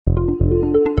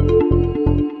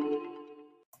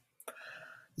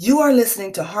You are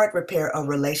listening to Heart Repair, a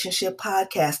relationship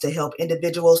podcast to help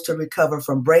individuals to recover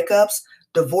from breakups,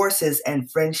 divorces,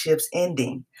 and friendships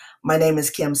ending. My name is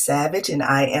Kim Savage, and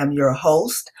I am your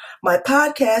host. My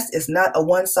podcast is not a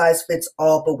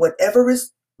one-size-fits-all, but whatever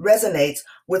resonates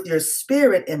with your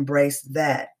spirit, embrace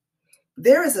that.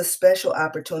 There is a special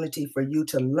opportunity for you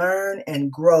to learn and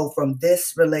grow from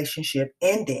this relationship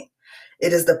ending.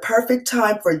 It is the perfect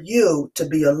time for you to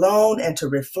be alone and to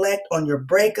reflect on your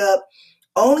breakup,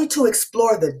 only to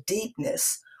explore the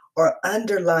deepness or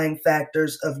underlying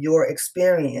factors of your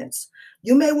experience.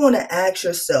 You may want to ask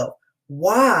yourself,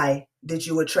 why did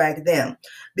you attract them?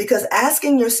 Because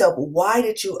asking yourself, why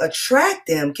did you attract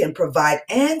them, can provide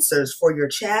answers for your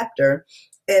chapter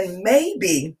and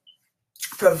maybe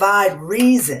provide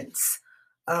reasons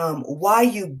why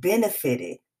you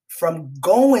benefited from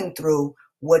going through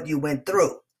what you went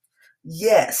through.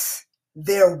 Yes,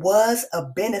 there was a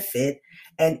benefit,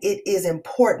 and it is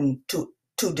important to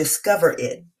discover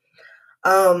it.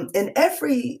 In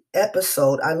every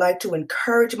episode, I like to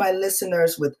encourage my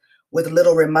listeners with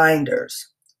little reminders.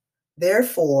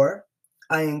 Therefore,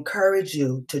 I encourage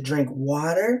you to drink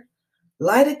water,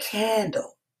 light a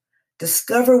candle,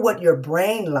 discover what your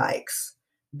brain likes.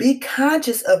 Be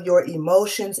conscious of your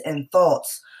emotions and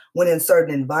thoughts when in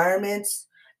certain environments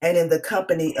and in the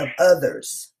company of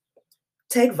others.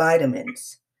 Take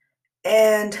vitamins.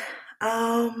 And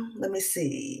let me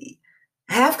see.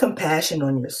 Have compassion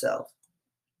on yourself.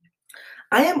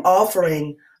 I am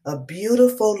offering a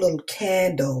beautiful little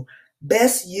candle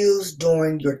best used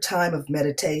during your time of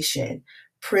meditation,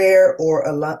 prayer, or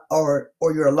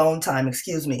your alone time,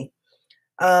 excuse me.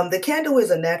 The candle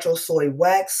is a natural soy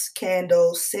wax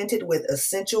candle scented with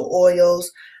essential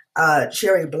oils,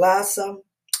 cherry blossom,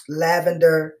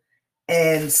 lavender,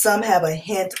 and some have a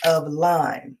hint of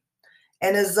lime.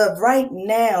 And as of right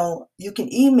now, you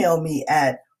can email me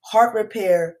at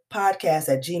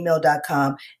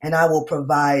heartrepairpodcast@gmail.com, and I will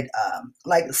provide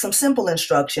like some simple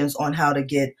instructions on how to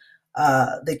get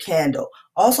the candle.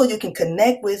 Also, you can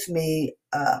connect with me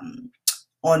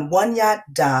on One Yacht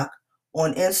Doc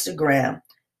on Instagram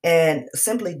and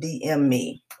simply DM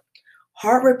me.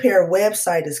 Heart Repair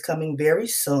website is coming very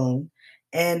soon,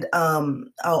 and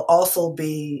I'll also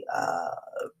be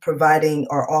providing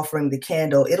or offering the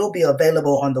candle. It'll be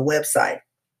available on the website.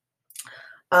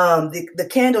 The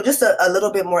candle, just a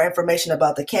little bit more information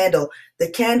about the candle. The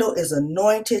candle is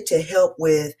anointed to help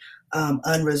with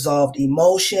unresolved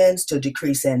emotions, to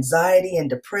decrease anxiety and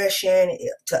depression,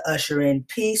 to usher in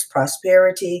peace,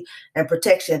 prosperity, and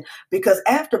protection. Because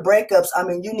after breakups, I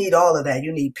mean, you need all of that.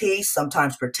 You need peace,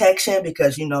 sometimes protection,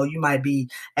 because you might be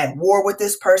at war with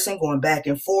this person, going back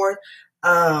and forth.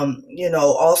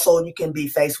 Also you can be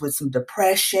faced with some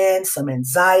depression, some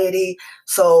anxiety.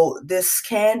 So this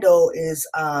candle is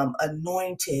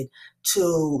anointed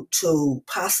to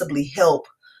possibly help,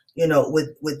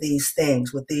 with these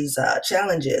things, with these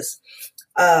challenges.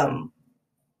 Um,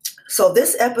 so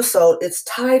this episode, it's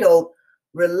titled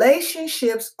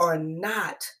 "Relationships Are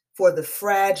Not for the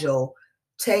Fragile.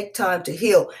 Take Time to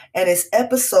Heal," and it's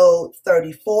episode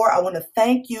 34. I want to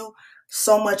thank you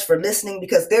so much for listening,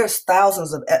 because there's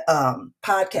thousands of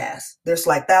podcasts. There's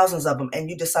like thousands of them, and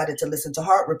you decided to listen to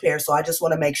Heart Repair. So I just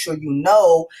want to make sure you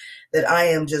know that I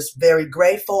am just very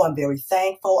grateful. I'm very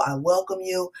thankful. I welcome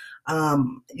you.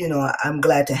 I'm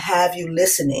glad to have you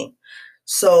listening.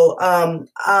 So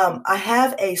I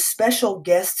have a special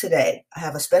guest today.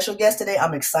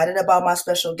 I'm excited about my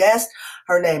special guest.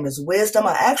 Her name is Wisdom.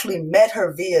 I actually met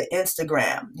her via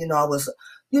Instagram.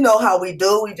 How we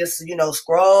do. We just,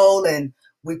 scroll, and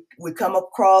we come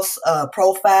across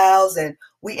profiles, and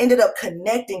we ended up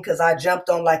connecting because I jumped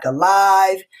on like a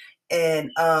live.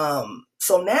 And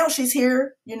so now she's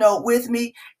here, with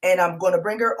me, and I'm going to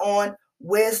bring her on.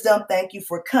 Wisdom, thank you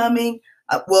for coming.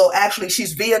 Well, actually,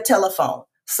 she's via telephone.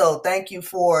 So thank you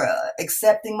for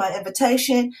accepting my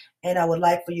invitation. And I would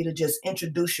like for you to just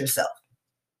introduce yourself.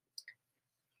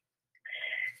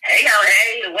 Hey,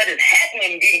 what is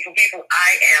happening, beautiful people?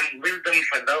 I am Wisdom,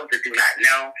 for those that do not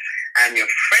know. I'm your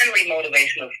friendly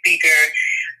motivational speaker,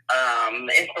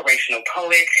 inspirational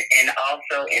poet, and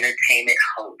also entertainment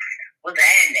host. What's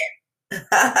happening?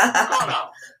 Hold on.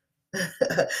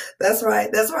 That's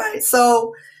right.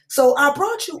 So I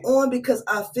brought you on because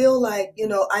I feel like,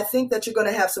 I think that you're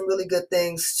going to have some really good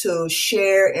things to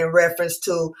share in reference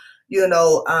to,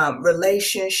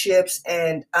 relationships,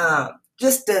 and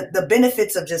just the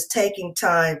benefits of just taking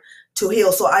time to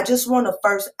heal. So I just want to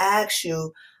first ask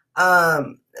you,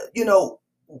 why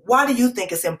do you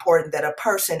think it's important that a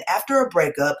person, after a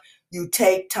breakup, you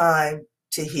take time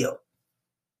to heal?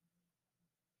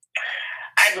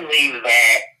 I believe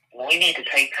that we need to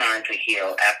take time to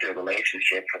heal after a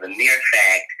relationship for the mere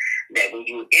fact that when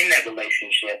you're in that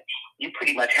relationship, you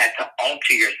pretty much have to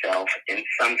alter yourself in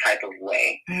some type of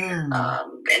way. And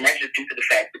that's just due to the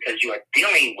fact because you are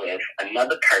dealing with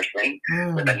another person,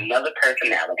 with another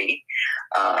personality,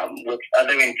 with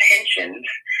other intentions,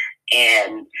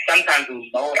 and sometimes we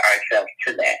mold ourselves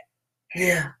to that.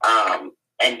 Yeah.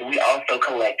 And we also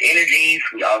collect energies.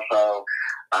 We also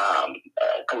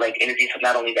collect energies from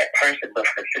not only that person, but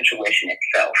for the situation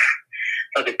itself.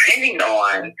 So depending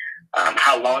on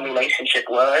how long the relationship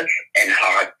was and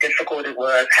how difficult it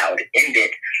was, how it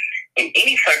ended, in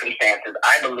any circumstances,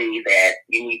 I believe that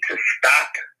you need to stop,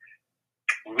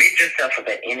 rid yourself of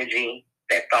that energy,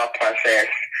 that thought process,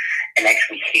 and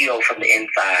actually heal from the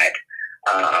inside.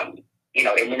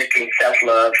 Administering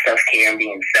self-love, self-care, and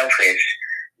being selfish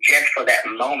just for that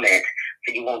moment,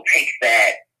 so you won't take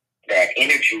that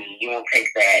energy, you won't take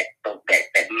that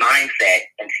mindset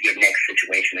into your next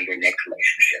situation or your next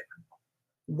relationship.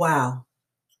 Wow.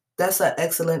 That's an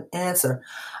excellent answer.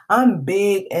 I'm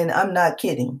big, and I'm not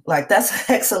kidding. Like, that's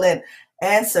an excellent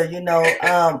answer.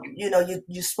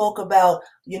 You spoke about,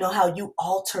 how you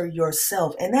alter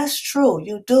yourself. And that's true.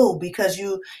 You do, because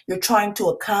you're trying to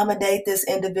accommodate this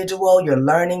individual. You're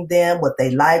learning them, what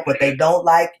they like, what they don't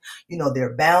like,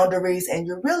 their boundaries. And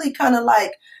you're really kind of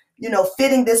like,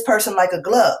 fitting this person like a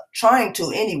glove, trying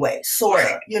to anyway, sort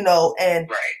of, and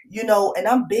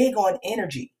I'm big on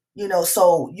energy.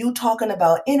 So you talking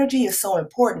about energy is so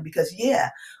important because,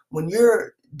 when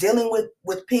you're dealing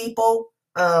with people,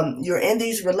 you're in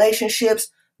these relationships,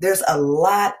 there's a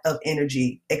lot of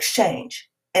energy exchange.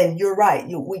 And you're right.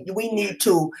 We need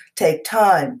to take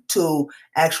time to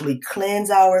actually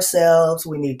cleanse ourselves.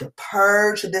 We need to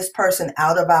purge this person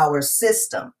out of our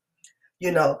system,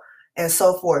 and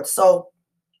so forth. So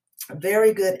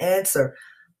very good answer.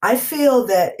 I feel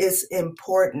that it's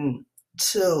important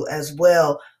too, as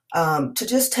well, to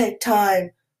just take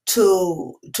time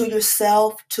to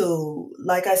yourself, to,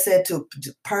 like I said, to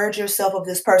purge yourself of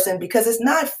this person, because it's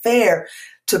not fair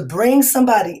to bring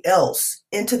somebody else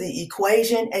into the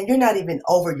equation and you're not even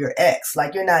over your ex.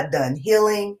 Like, you're not done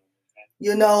healing,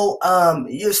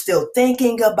 you're still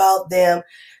thinking about them.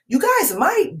 You guys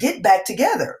might get back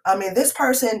together. I mean, this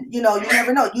person, you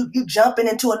never know. You jumping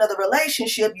into another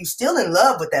relationship, you still in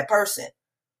love with that person.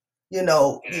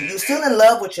 You're still in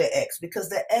love with your ex, because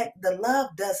the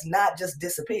love does not just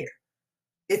disappear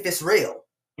if it's real,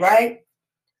 right?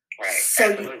 Right.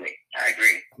 So absolutely, I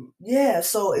agree. Yeah.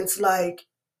 So it's like,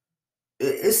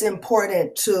 it's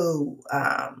important to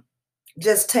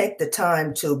just take the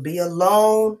time to be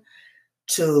alone,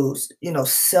 to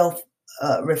self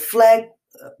reflect,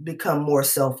 become more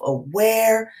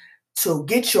self-aware, to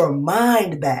get your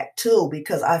mind back too,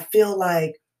 because I feel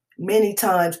like many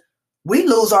times we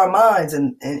lose our minds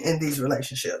in these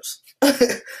relationships.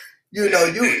 We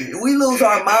lose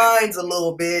our minds a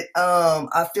little bit.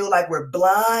 I feel like we're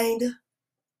blind,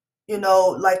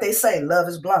 like they say, love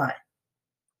is blind.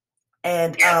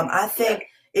 And I think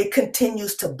it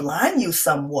continues to blind you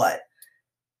somewhat.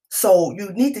 So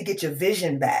you need to get your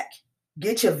vision back.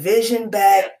 Get your vision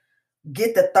back.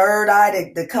 Get the third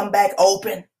eye to come back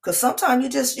open. Because sometimes you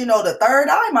just, the third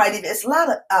eye might even, it's a lot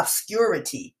of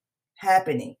obscurity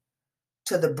happening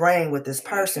to the brain with this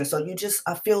person. So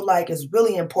I feel like it's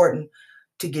really important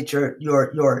to get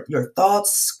your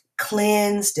thoughts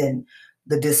cleansed and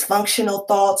the dysfunctional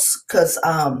thoughts, because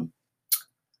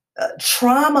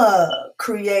trauma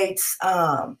creates,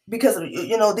 because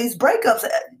these breakups,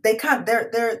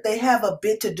 they have a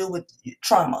bit to do with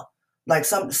trauma. Like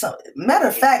some matter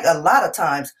of fact, a lot of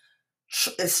times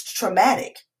it's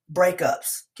traumatic.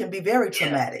 Breakups can be very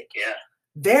traumatic,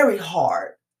 very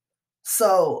hard.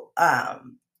 So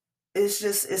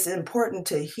it's important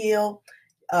to heal,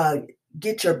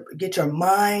 get your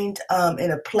mind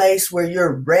in a place where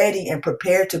you're ready and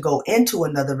prepared to go into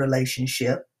another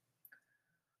relationship.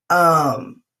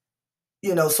 So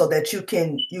that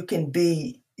you can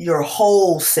be your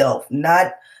whole self,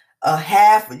 not a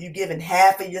half. You giving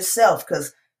half of yourself,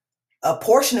 because a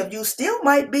portion of you still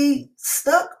might be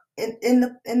stuck in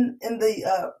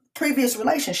the previous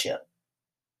relationship.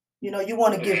 You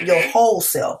want to give your whole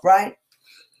self, right?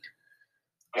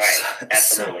 Right.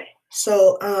 Absolutely.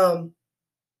 So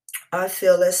I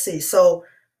feel. Let's see. So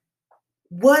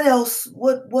what else?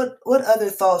 What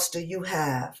other thoughts do you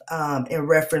have in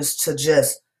reference to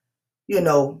just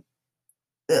the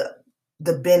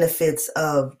benefits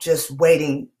of just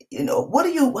waiting? How do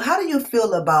you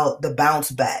feel about the bounce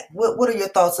back? What are your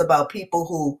thoughts about people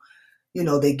who,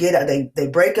 they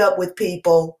break up with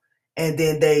people and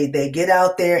then they get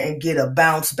out there and get a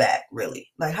bounce back, really?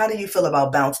 Like, how do you feel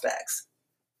about bounce backs?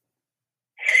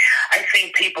 I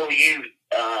think people use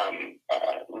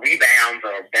rebounds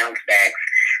or bounce backs.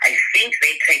 I think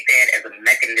they take that as a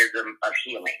mechanism of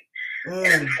healing.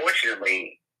 And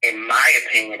unfortunately, in my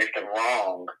opinion, it's the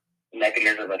wrong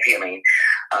mechanism of healing.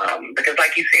 Because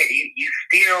like you said, you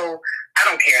still, I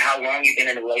don't care how long you've been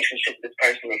in a relationship with this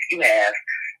person, if you have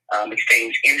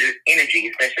exchange energy,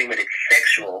 especially when it's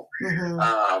sexual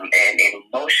and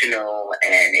emotional,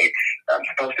 and it's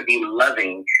supposed to be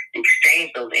loving,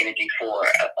 exchange those energies for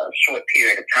a short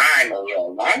period of time or a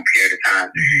long period of time,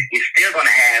 you're still going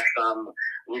to have some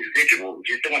residuals.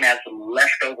 You're still going to have some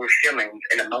leftover feelings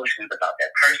and emotions about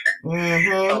that person.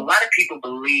 So a lot of people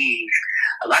believe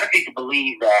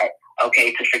that,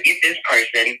 okay, to forget this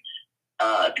person,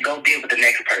 to go deal with the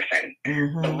next person.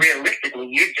 But realistically,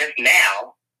 you're just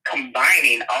now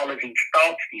combining all of these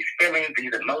thoughts, these feelings,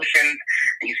 these emotions,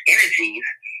 these energies,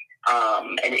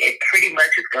 and it pretty much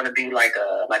is going to be like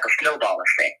a snowball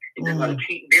effect. It's just going to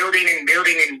keep building and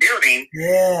building and building,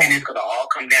 and it's going to all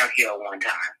come down here at one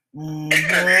time. And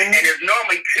it's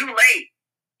normally too late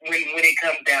when it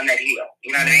comes down that hill.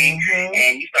 You know what I mean?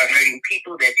 And you start hurting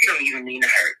people that you don't even mean to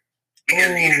hurt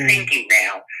because you're thinking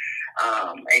now.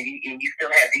 And you still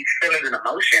have these feelings and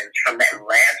emotions from that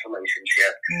last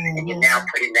relationship, and you're now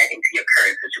putting that into your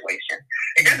current situation.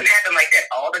 It doesn't happen like that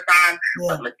all the time,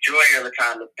 but majority of the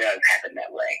time it does happen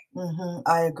that way.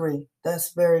 I agree.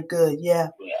 That's very good. Yeah.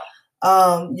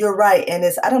 You're right. And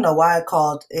I don't know why I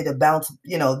called it a bounce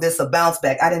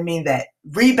back. I didn't mean that.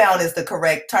 Rebound is the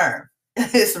correct term.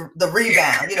 It's the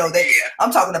rebound,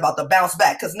 I'm talking about the bounce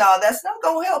back, because no, that's not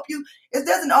going to help you. It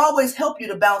doesn't always help you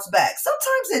to bounce back.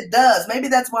 Sometimes it does. Maybe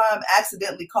that's why I'm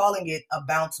accidentally calling it a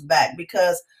bounce back,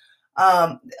 because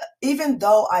even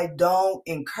though I don't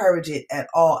encourage it at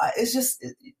all, it's just,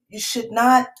 you should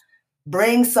not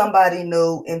bring somebody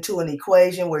new into an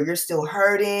equation where you're still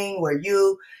hurting, where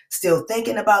you still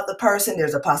thinking about the person.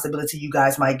 There's a possibility you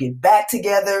guys might get back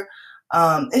together.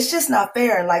 It's just not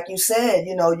fair. And like you said,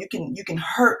 you can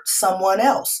hurt someone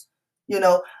else,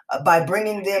 by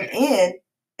bringing them in,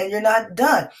 and you're not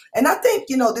done. And I think,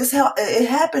 it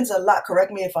happens a lot.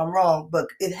 Correct me if I'm wrong, but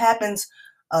it happens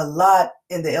a lot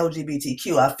in the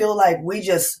LGBTQ. I feel like we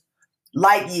just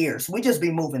light years. We just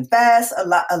be moving fast. A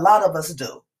lot of us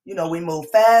do. We move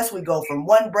fast. We go from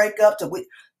one breakup to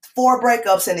 4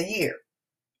 breakups in a year.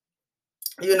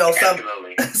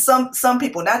 Some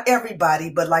people, not everybody,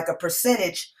 but like a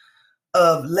percentage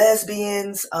of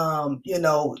lesbians,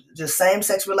 just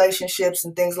same-sex relationships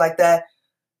and things like that.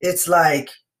 It's like,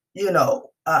 you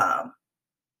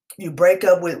break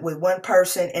up with one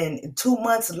person, and 2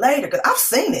 months later, because I've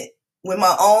seen it with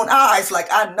my own eyes, like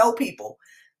I know people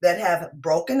that have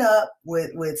broken up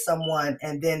with someone,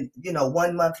 and then,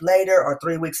 1 month later or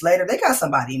 3 weeks later, they got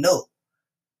somebody new.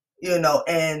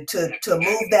 And to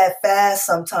move that fast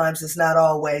sometimes is not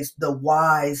always the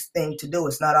wise thing to do.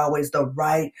 It's not always the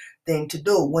right thing to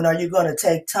do. When are you going to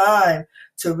take time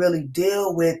to really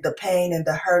deal with the pain and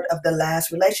the hurt of the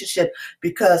last relationship?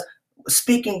 Because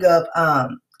speaking of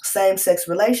same-sex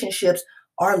relationships,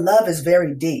 our love is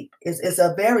very deep. It's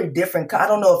a very different, I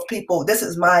don't know if people, this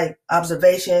is my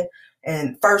observation,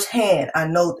 and firsthand, I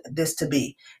know this to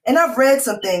be. And I've read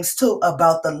some things too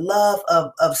about the love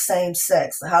of same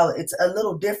sex, how it's a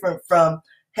little different from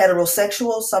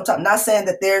heterosexual. Sometimes, not saying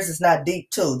that theirs is not deep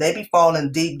too. They be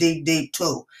falling deep, deep, deep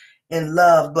too in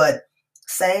love. But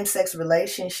same sex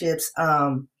relationships,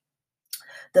 the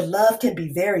love can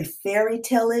be very fairy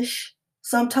tale-ish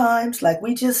sometimes. Like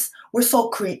we're so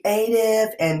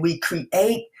creative, and we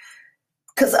create.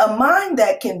 Because a mind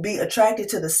that can be attracted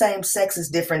to the same sex is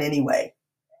different anyway.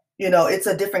 It's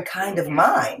a different kind of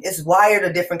mind. It's wired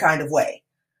a different kind of way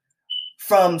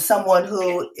from someone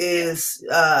who is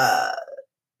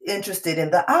interested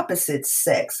in the opposite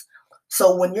sex.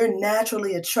 So when you're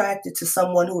naturally attracted to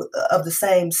someone who of the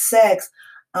same sex,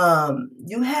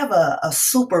 you have a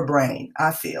super brain,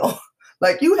 I feel.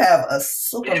 Like you have a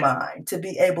super mind to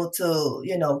be able to,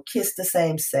 kiss the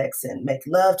same sex and make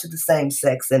love to the same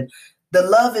sex. And the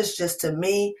love is just, to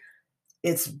me,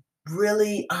 it's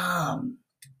really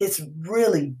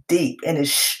deep, and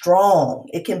it's strong.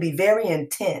 It can be very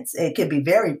intense. It can be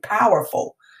very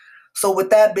powerful. So with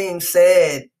that being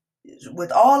said,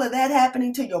 with all of that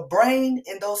happening to your brain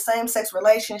in those same-sex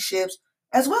relationships,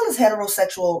 as well as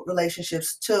heterosexual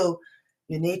relationships too,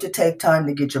 you need to take time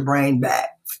to get your brain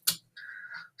back.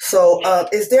 So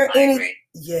is there any...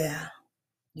 Yeah.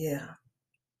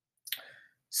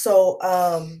 So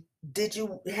did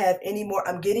you have any more?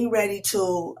 I'm getting ready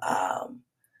to,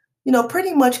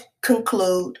 pretty much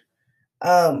conclude.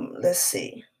 Let's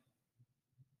see.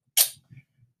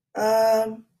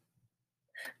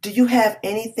 Do you have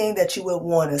anything that you would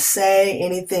want to say,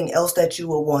 anything else that you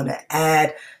would want to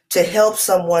add to help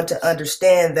someone to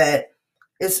understand that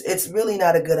it's really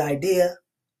not a good idea,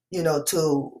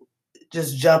 to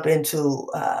just jump into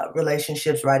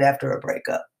relationships right after a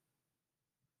breakup?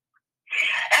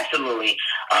 Absolutely.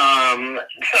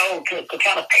 So to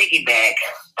kind of piggyback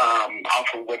off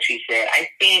of what you said, I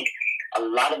think a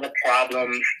lot of the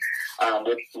problems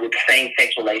with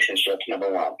same-sex relationships,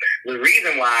 number one, the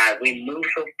reason why we move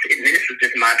so, and this is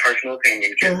just my personal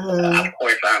opinion, because of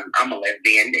course I'm a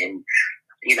lesbian, and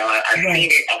I've seen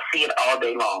it. I see it all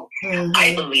day long.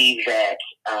 I believe that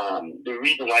the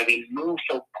reason why we move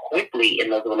so quickly in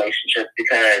those relationships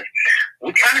because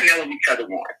we kind of know what each other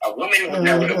want. A woman would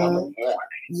know what a woman wants.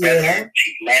 Whether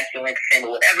she's masculine,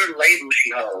 feminine, whatever label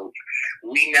she holds,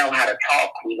 we know how to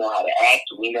talk. We know how to act.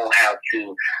 We know how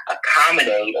to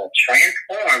accommodate or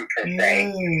transform, per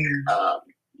se,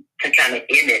 to kind of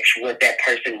image what that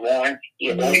person wants,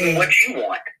 or even what you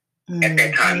want at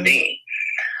that time being.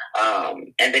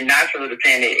 And then 9 times out of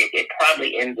 10, it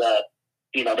probably ends up,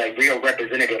 that real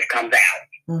representative comes out,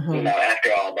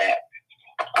 after all that.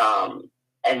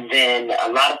 And then a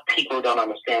lot of people don't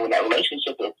understand when that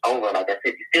relationship is over. Like I said,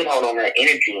 you still hold on to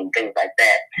energy and things like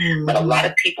that. But a lot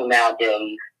of people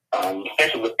nowadays,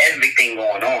 especially with everything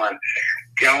going on,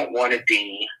 don't want to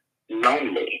be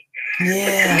lonely. Yeah.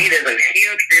 But to me, there's a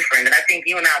huge difference, and I think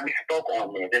you and I, we spoke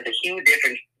on this. There's a huge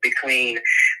difference between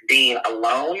being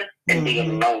alone and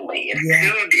being lonely.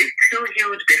 It's two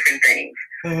huge different things.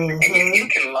 And if you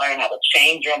can learn how to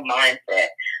change your mindset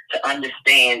to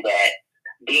understand that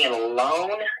being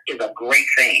alone is a great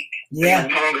thing. Being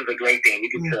alone is a great thing. You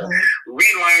get to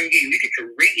relearn you. You get to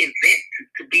reinvent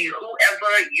to be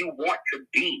whoever you want to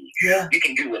be. Yeah. You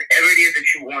can do whatever it is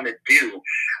that you want to do.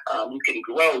 You can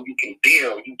grow. You can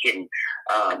build. You can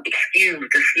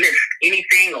dismiss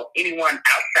anything or anyone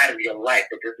outside of your life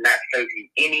that does not serve you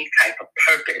any type of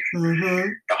purpose.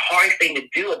 The hardest thing to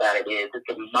do about it is it's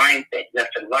a mindset. You have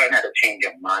to learn how to change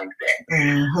your mindset.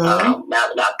 Now,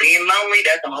 being lonely,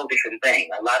 that's a whole different thing.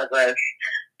 A lot of us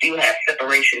do have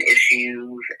separation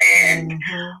issues and,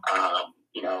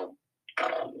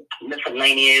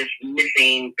 miscellaneous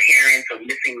missing parents or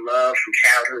missing love from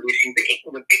childhood issues. It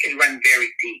can run very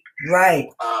deep. Right.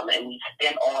 And we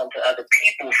stem on to other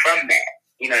people from that.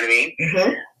 You know what I mean?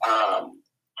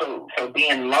 So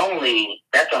being lonely,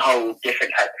 that's a whole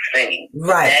different type of thing.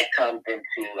 Right. That comes into,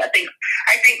 I think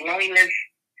loneliness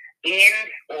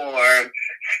ends or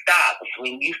stops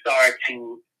when you start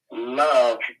to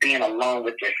love being alone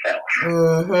with yourself.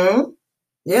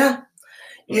 Yeah.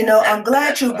 I'm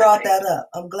glad you brought that up.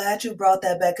 I'm glad you brought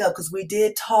that back up because we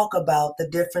did talk about the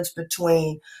difference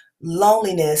between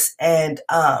loneliness and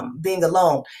being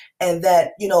alone. And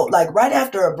that, like right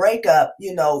after a breakup,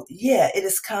 it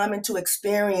is common to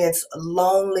experience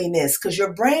loneliness because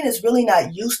your brain is really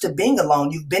not used to being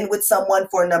alone. You've been with someone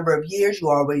for a number of years. You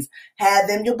always had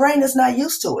them. Your brain is not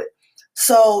used to it.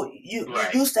 So you're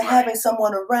used to having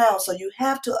someone around. So you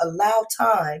have to allow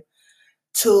time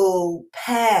to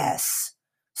pass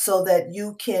so that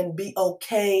you can be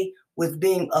okay with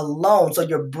being alone. So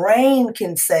your brain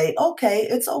can say, okay,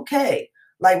 it's okay.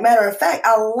 Like matter of fact,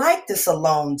 I like this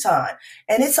alone time.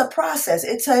 And it's a process.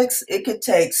 It could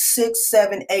take 6,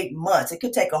 7, 8 months. It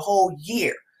could take a whole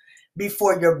year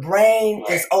before your brain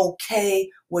is okay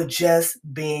with just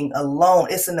being alone.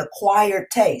 It's an acquired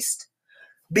taste.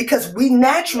 Because we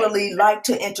naturally like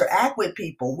to interact with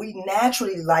people. We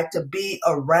naturally like to be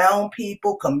around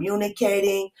people,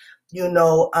 communicating,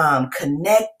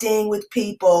 connecting with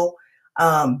people,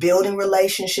 building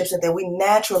relationships. And then we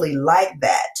naturally like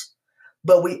that.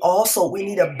 But we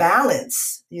need a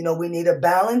balance. We need a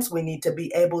balance. We need to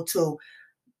be able to,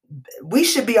 we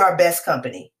should be our best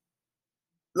company.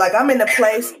 Like I'm in a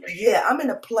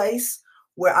place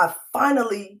where I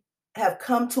finally have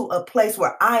come to a place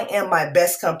where I am my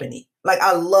best company. Like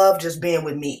I love just being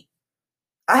with me.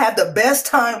 I have the best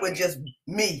time with just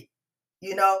me, we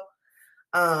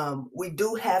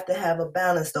do have to have a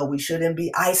balance though. We shouldn't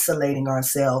be isolating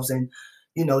ourselves and,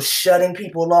 shutting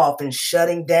people off and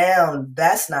shutting down.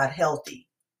 That's not healthy.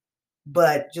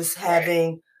 But just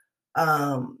having,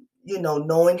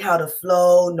 knowing how to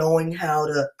flow, knowing how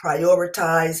to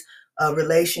prioritize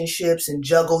relationships and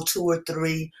juggle 2 or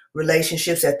 3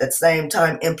 relationships at the same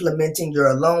time, implementing your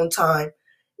alone time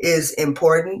is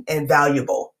important and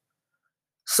valuable.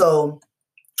 So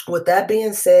with that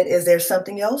being said, is there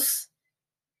something else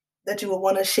that you would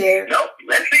want to share? Nope,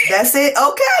 that's it. That's it?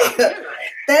 Okay.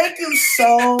 Thank you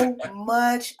so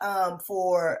much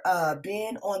for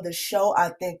being on the show. I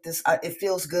think it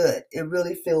feels good. It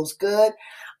really feels good.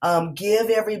 Give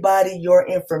everybody your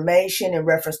information in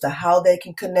reference to how they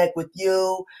can connect with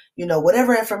you.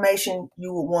 Whatever information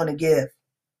you would want to give.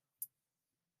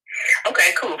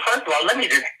 Okay, cool. First of all, let me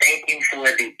just thank you for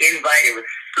the invite. It was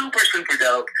super, super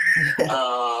dope. My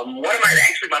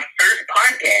first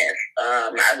podcast,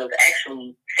 I was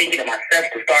actually thinking of myself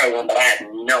to start one, but I had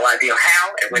no idea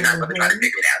how, and we're not going to try to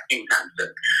figure it out anytime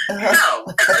soon. So,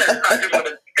 I just want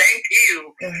to thank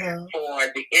you for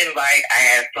the invite. I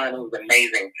had fun. It was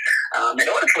amazing. In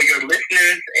order for your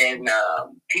listeners and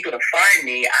people to find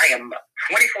me, I am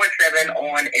 24/7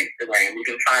 on Instagram. You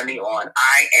can find me on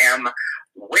I am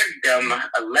Wisdom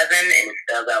 11, and it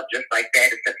spells out just like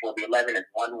that, except for the 11 is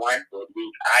 1 1. So it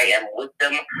reads I am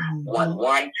Wisdom 1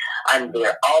 1. I'm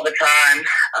there all the time.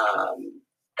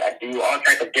 I do all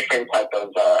type of different type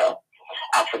of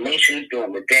affirmations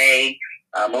during the day,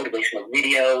 motivational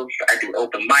videos. I do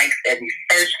open mics every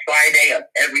first Friday of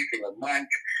every single month.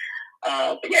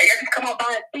 But yeah, just come on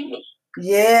by and see me.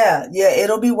 Yeah,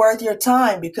 it'll be worth your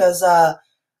time because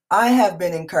I have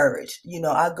been encouraged.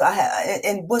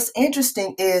 And what's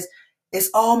interesting is it's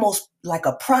almost like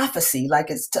a prophecy. Like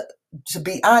it's to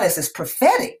be honest, it's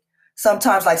prophetic.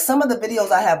 Sometimes, like some of the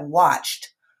videos I have watched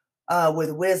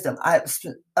with wisdom, I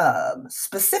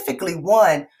specifically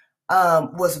one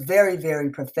was very, very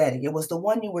prophetic. It was the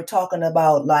one you were talking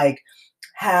about, like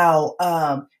how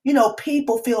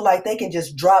people feel like they can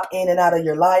just drop in and out of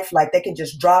your life, like they can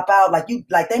just drop out,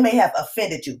 like they may have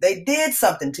offended you. They did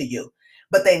something to you,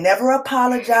 but they never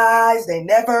apologized. They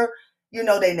never,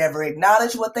 they never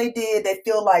acknowledged what they did. They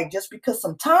feel like just because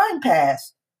some time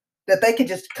passed that they could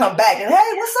just come back and,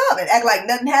 hey, what's up? And act like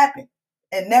nothing happened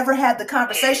and never had the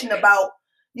conversation about,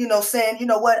 saying, you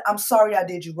know what, I'm sorry I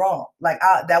did you wrong. Like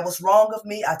that was wrong of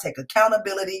me. I take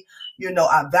accountability.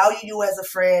 I value you as a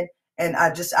friend. And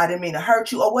I didn't mean to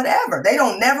hurt you or whatever. They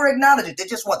don't never acknowledge it.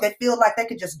 They feel like they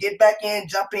could just get back in,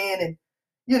 jump in and,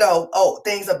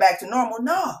 things are back to normal.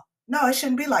 No, it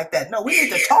shouldn't be like that. No, we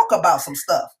need to talk about some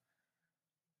stuff.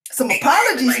 Some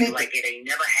apologies. Like it ain't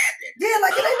never happened. Yeah,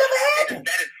 like it ain't never happened.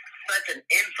 That is such an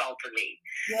insult to me.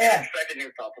 Yeah. That is such an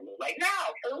insult to me. Like, no,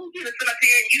 fool, you done sit up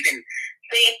here and you done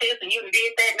said this and you done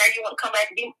did that. Now you want to come back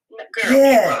and be, girl.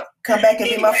 Yeah, come back and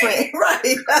be my friend.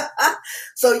 Right.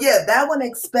 So, yeah, that one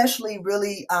especially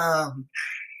really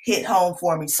hit home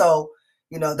for me. So,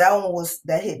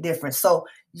 that hit different. So,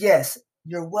 yes,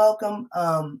 you're welcome.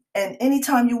 And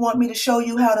anytime you want me to show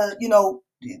you how to,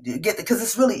 because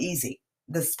it's really easy.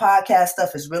 This podcast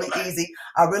stuff is really easy.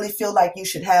 I really feel like you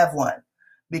should have one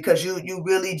because you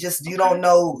really just, you don't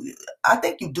know. I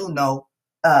think you do know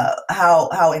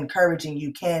how encouraging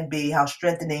you can be, how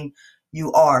strengthening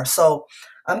you are. So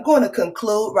I'm going to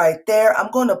conclude right there.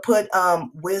 I'm going to put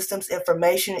Wisdom's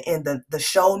information in the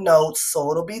show notes,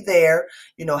 so it'll be there.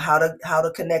 How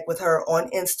to connect with her on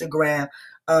Instagram.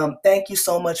 Thank you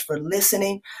so much for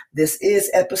listening. This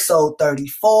is episode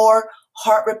 34.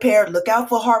 Heart Repair. Look out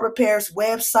for Heart Repair's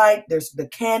website. The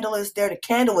candle is there. The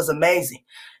candle is amazing.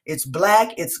 It's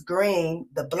black, it's green.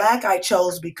 The black I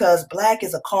chose because black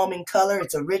is a calming color.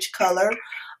 It's a rich color.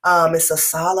 It's a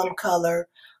solemn color.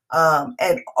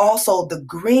 And also the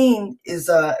green is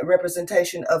a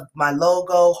representation of my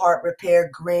logo, Heart Repair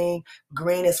Green.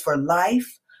 Green is for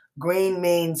life. Green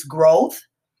means growth.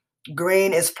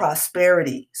 Green is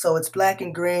prosperity. So it's black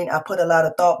and green. I put a lot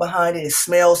of thought behind it. It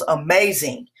smells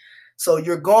amazing. So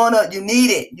you need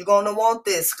it. You're going to want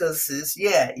this because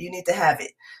you need to have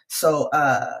it. So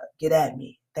get at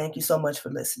me. Thank you so much for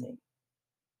listening.